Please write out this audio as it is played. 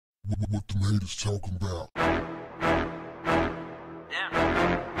what the haters talking about.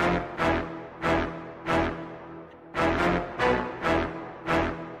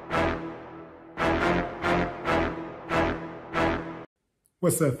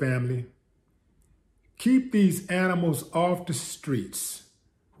 What's up, family? Keep these animals off the streets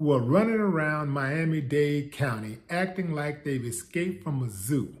who are running around Miami-Dade County acting like they've escaped from a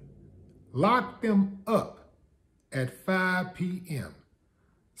zoo. Lock them up at 5 p.m.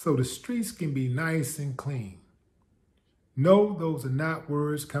 so the streets can be nice and clean. No, those are not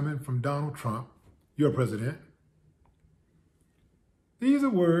words coming from Donald Trump, your president. These are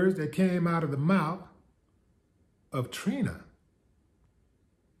words that came out of the mouth of TRINA.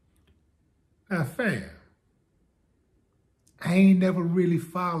 Now, fam, I ain't never really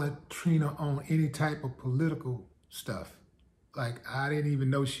followed TRINA on any type of political stuff. Like, I didn't even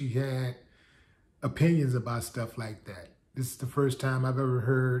know she had opinions about stuff like that. This is the first time I've ever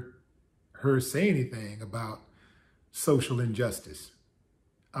heard her say anything about social injustice.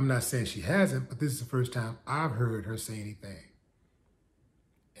 I'm not saying she hasn't, but this is the first time I've heard her say anything.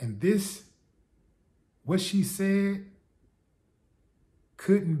 And this, what she said,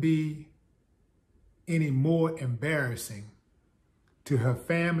 couldn't be any more embarrassing to her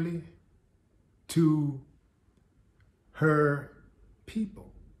family, to her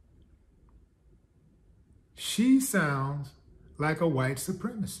people. She sounds like a white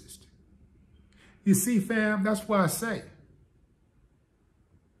supremacist. You see, fam, that's why I say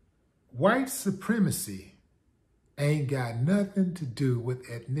white supremacy ain't got nothing to do with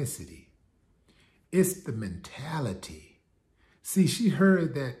ethnicity. It's the mentality. See, she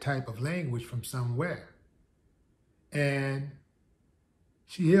heard that type of language from somewhere, and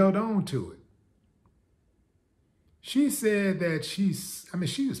she held on to it. She said that she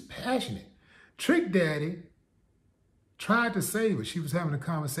was passionate. Trick Daddy tried to save her. She was having a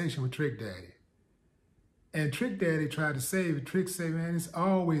conversation with Trick Daddy, and Trick Daddy tried to save her. Trick said, man, it's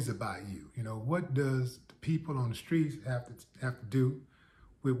always about you. You know, what does the people on the streets have to do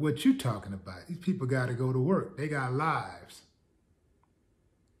with what you're talking about? These people got to go to work. They got lives.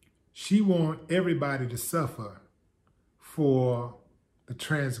 She wants everybody to suffer for the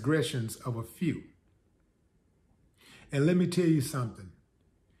transgressions of a few. And let me tell you something.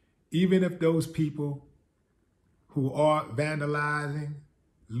 Even if those people who are vandalizing,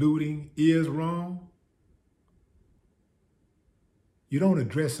 looting is wrong, you don't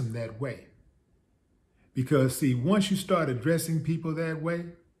address them that way. Because, see, once you start addressing people that way,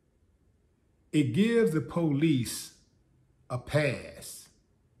 it gives the police a pass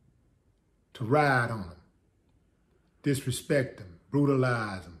to ride on them, disrespect them,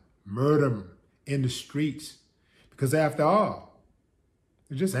 brutalize them, murder them in the streets. Because after all,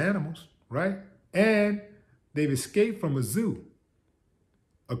 they're just animals, right? And they've escaped from a zoo,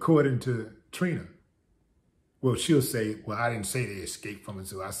 according to TRINA. Well, she'll say, well, I didn't say they escaped from a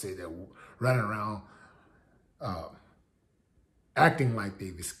zoo. I said they're running around acting like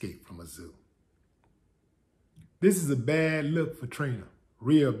they've escaped from a zoo. This is a bad look for TRINA,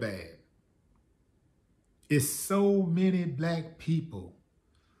 real bad. It's so many black people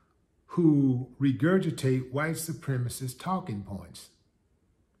who regurgitate white supremacist talking points.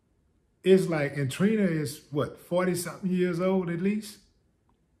 It's like, and TRINA is what, 40-something years old at least?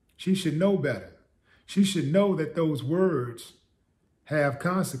 She should know better. She should know that those words have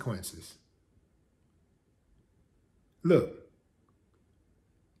consequences. Look,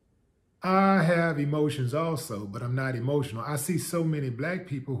 I have emotions also, but I'm not emotional. I see so many black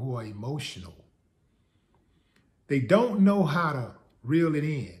people who are emotional. They don't know how to reel it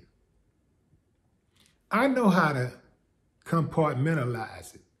in. I know how to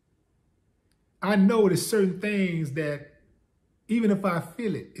compartmentalize it. I know there's certain things that, even if I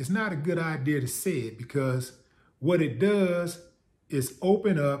feel it, it's not a good idea to say it, because what it does is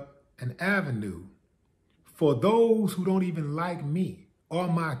open up an avenue for those who don't even like me or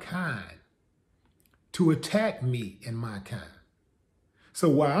my kind to attack me and my kind. So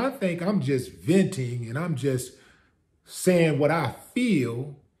while I think I'm just venting and I'm just saying what I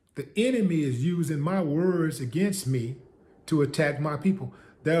feel, the enemy is using my words against me to attack my people.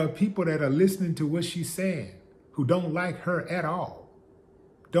 There are people that are listening to what she's saying who don't like her at all,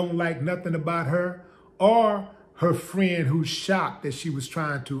 don't like nothing about her or her friend who's shocked that she was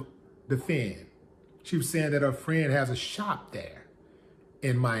trying to defend. She was saying that her friend has a shop there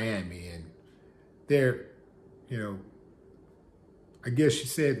in Miami, and they're, I guess she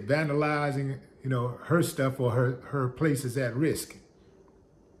said vandalizing, her stuff, or her place is at risk.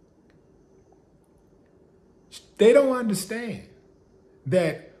 They don't understand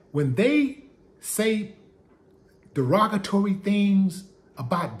that when they say derogatory things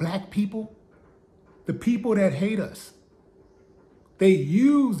about black people, the people that hate us. They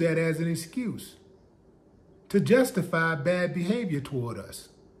use that as an excuse to justify bad behavior toward us.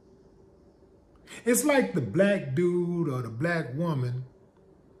 It's like the black dude or the black woman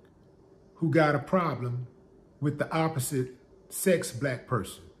who got a problem with the opposite sex black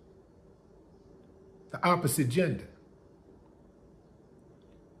person, the opposite gender.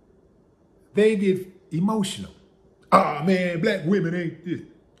 They get emotional. Oh man, black women ain't this.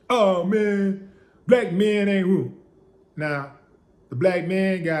 Oh man, black men ain't who. Now, the black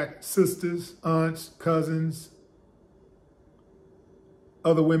man got sisters, aunts, cousins,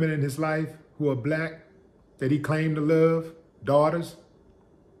 other women in his life who are black that he claimed to love, daughters,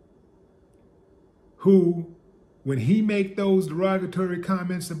 who, when he make those derogatory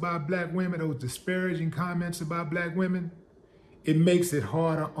comments about black women, those disparaging comments about black women, it makes it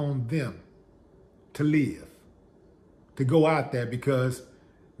harder on them to live, to go out there, because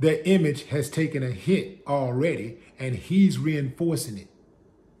their image has taken a hit already and he's reinforcing it.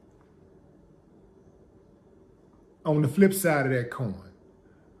 On the flip side of that coin,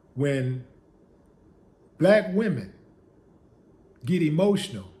 when black women get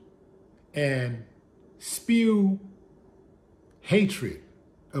emotional and spew hatred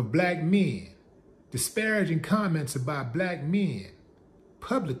of black men, disparaging comments about black men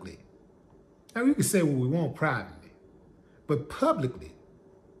publicly. Now, we can say what we want privately, but publicly,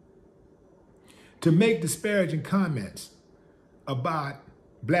 to make disparaging comments about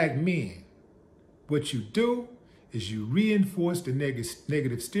black men, what you do is you reinforce the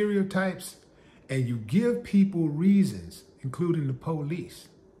negative stereotypes, and you give people reasons, including the police,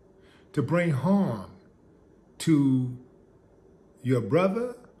 to bring harm to your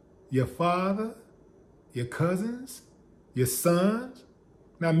brother, your father, your cousins, your sons.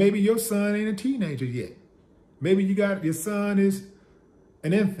 Now, maybe your son ain't a teenager yet. Maybe your son is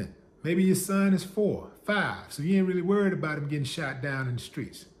an infant. Maybe your son is 4, 5, so you ain't really worried about him getting shot down in the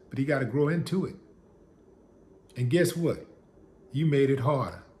streets, but he got to grow into it. And guess what? You made it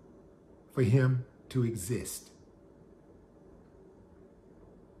harder for him to exist.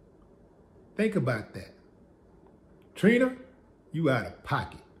 Think about that. Trina, you out of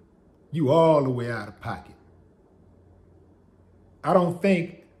pocket. You all the way out of pocket. I don't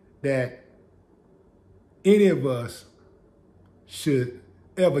think that any of us should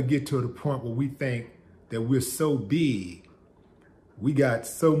ever get to the point where we think that we're so big, we got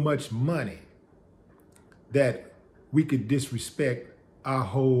so much money that we could disrespect our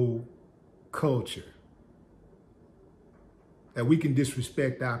whole culture, that we can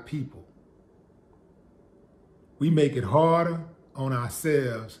disrespect our people. We make it harder on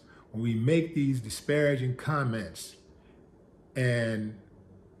ourselves when we make these disparaging comments and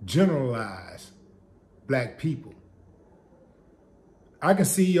generalize black people. I can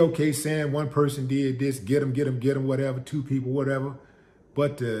see, okay, saying one person did this, get them, whatever, 2 people, whatever,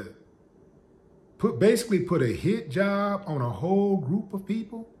 but to basically put a hit job on a whole group of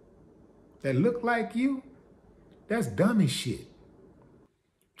people that look like you, that's dumb as shit.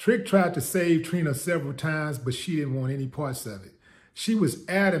 Trick tried to save Trina several times, but she didn't want any parts of it. She was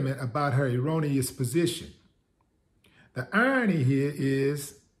adamant about her erroneous position. The irony here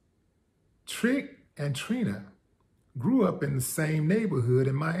is Trick and Trina grew up in the same neighborhood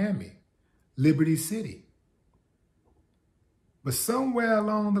in Miami, Liberty City. But somewhere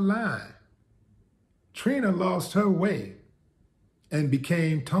along the line, Trina lost her way and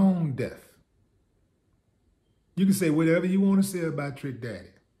became tone deaf. You can say whatever you want to say about Trick Daddy,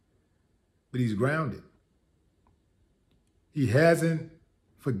 but he's grounded. He hasn't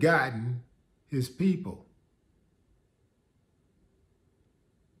forgotten his people.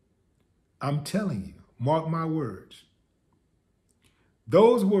 I'm telling you, mark my words.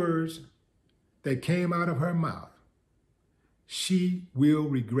 Those words that came out of her mouth, she will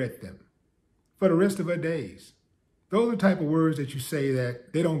regret them for the rest of her days. Those are the type of words that you say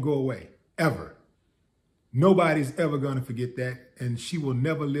that they don't go away, ever. Nobody's ever going to forget that, and she will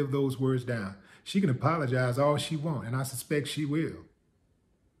never live those words down. She can apologize all she wants, and I suspect she will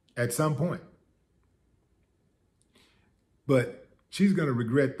at some point. But she's going to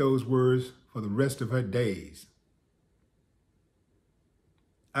regret those words for the rest of her days.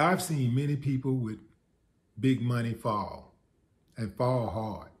 I've seen many people with big money fall, and fall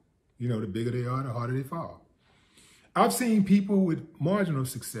hard. You know, the bigger they are, the harder they fall. I've seen people with marginal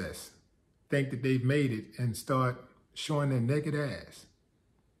success think that they've made it and start showing their naked ass,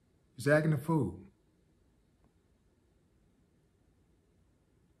 just acting a fool.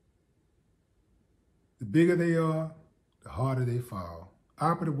 The bigger they are, the harder they fall.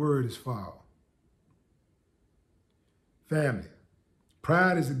 Operative word is fall. Family,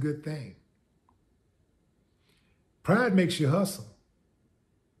 Pride is a good thing. Pride makes you hustle.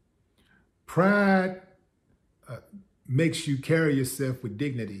 Pride makes you carry yourself with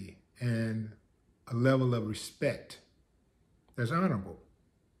dignity and a level of respect that's honorable.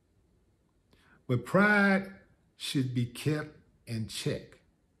 But pride should be kept in check,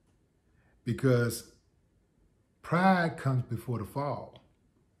 because pride comes before the fall.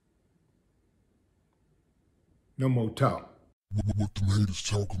 No more talk. What the haters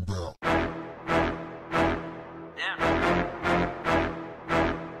talking about?